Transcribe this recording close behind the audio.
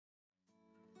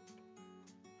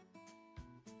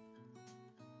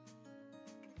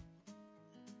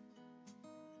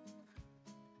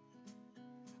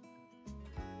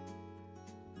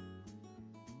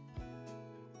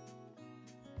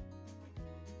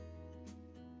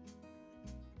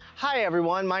Hi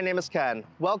everyone, my name is Ken.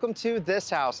 Welcome to This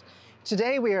House.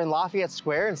 Today we are in Lafayette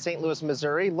Square in St. Louis,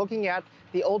 Missouri, looking at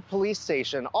the old police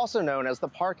station, also known as the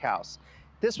Park House.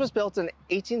 This was built in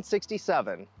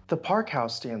 1867. The Park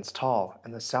House stands tall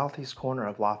in the southeast corner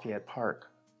of Lafayette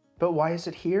Park. But why is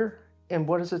it here, and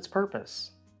what is its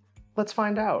purpose? Let's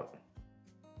find out.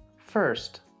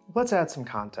 First, let's add some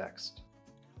context.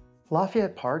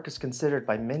 Lafayette Park is considered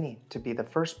by many to be the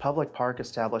first public park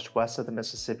established west of the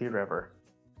Mississippi River.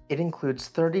 It includes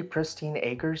 30 pristine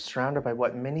acres surrounded by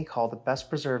what many call the best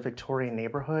preserved Victorian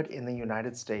neighborhood in the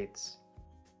United States.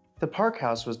 The Park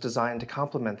House was designed to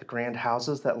complement the grand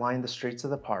houses that line the streets of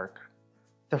the park.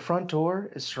 The front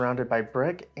door is surrounded by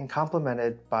brick and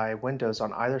complemented by windows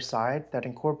on either side that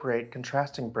incorporate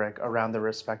contrasting brick around their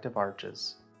respective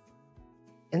arches.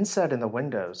 Inset in the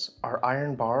windows are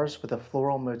iron bars with a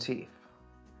floral motif.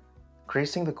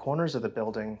 Gracing the corners of the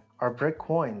building are brick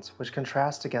coins, which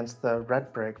contrast against the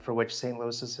red brick for which St.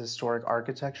 Louis's historic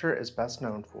architecture is best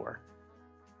known for.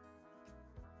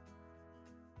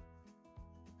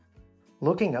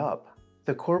 Looking up,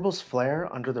 the corbels flare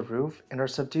under the roof and are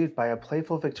subdued by a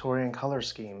playful Victorian color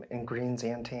scheme in greens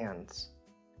and tans.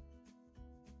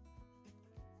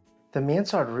 The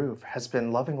mansard roof has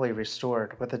been lovingly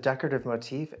restored with a decorative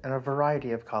motif and a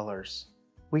variety of colors.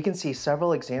 We can see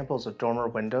several examples of dormer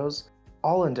windows,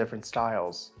 all in different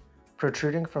styles,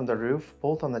 protruding from the roof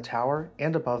both on the tower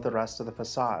and above the rest of the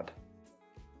facade.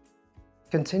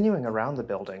 Continuing around the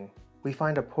building, we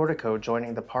find a portico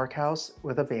joining the Park House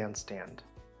with a bandstand.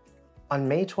 On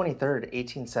May 23,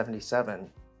 1877,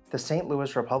 the St.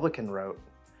 Louis Republican wrote,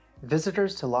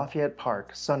 "Visitors to Lafayette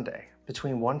Park Sunday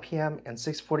between 1 p.m. and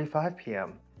 6:45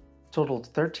 p.m. totaled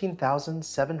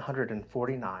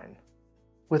 13,749.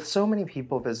 With so many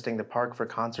people visiting the park for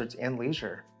concerts and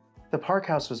leisure, the Park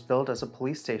House was built as a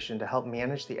police station to help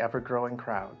manage the ever-growing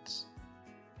crowds.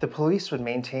 The police would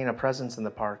maintain a presence in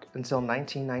the park until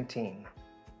 1919.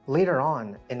 Later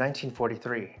on, in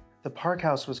 1943, the Park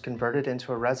House was converted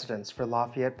into a residence for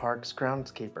Lafayette Park's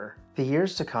groundskeeper. The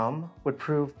years to come would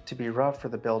prove to be rough for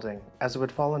the building, as it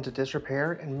would fall into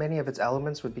disrepair and many of its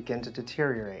elements would begin to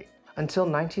deteriorate, until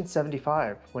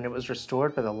 1975, when it was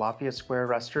restored by the Lafayette Square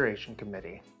Restoration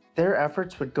Committee. Their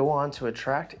efforts would go on to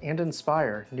attract and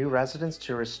inspire new residents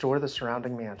to restore the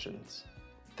surrounding mansions.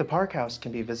 The Park House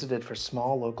can be visited for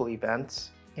small local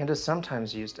events and is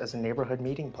sometimes used as a neighborhood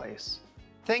meeting place.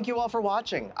 Thank you all for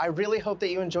watching. I really hope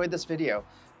that you enjoyed this video.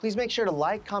 Please make sure to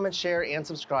like, comment, share, and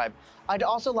subscribe. I'd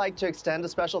also like to extend a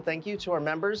special thank you to our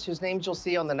members whose names you'll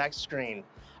see on the next screen.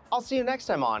 I'll see you next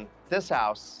time on This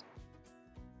House.